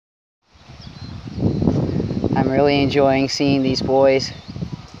I'm really enjoying seeing these boys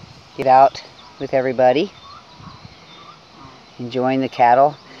get out with everybody, enjoying the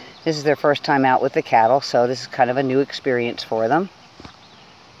cattle. This is their first time out with the cattle, so this is kind of a new experience for them.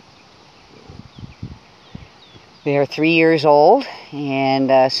 They are 3 years old,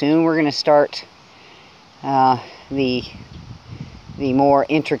 and soon we're going to start the more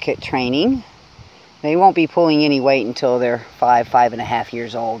intricate training. They won't be pulling any weight until they're 5.5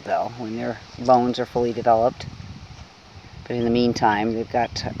 years old, though, when their bones are fully developed. But in the meantime, they've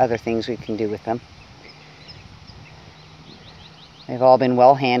got other things we can do with them. They've all been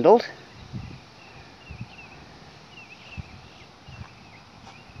well handled.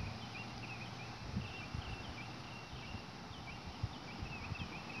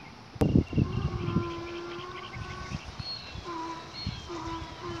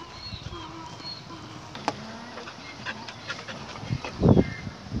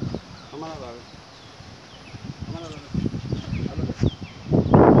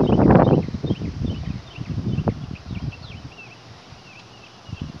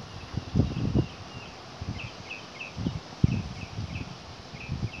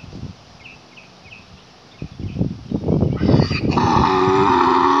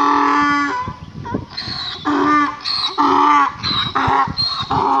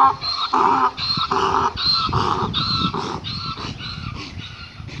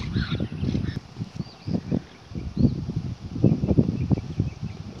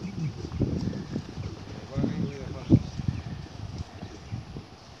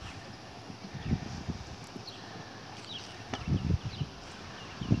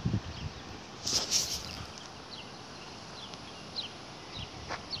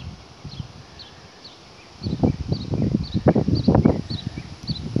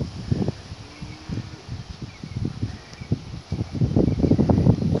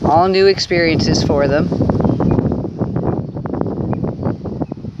 All new experiences for them.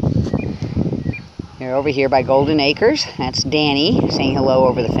 They're over here by Golden Acres. That's Danny saying hello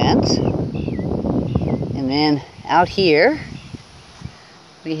over the fence. And then out here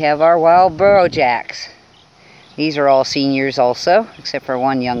we have our wild burro jacks. These are all seniors also, except for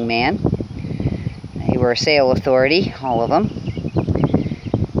one young man. They were a sale authority, all of them,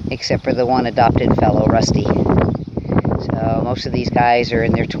 except for the one adopted fellow, Rusty. So most of these guys are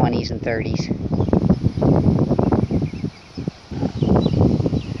in their 20s and 30s.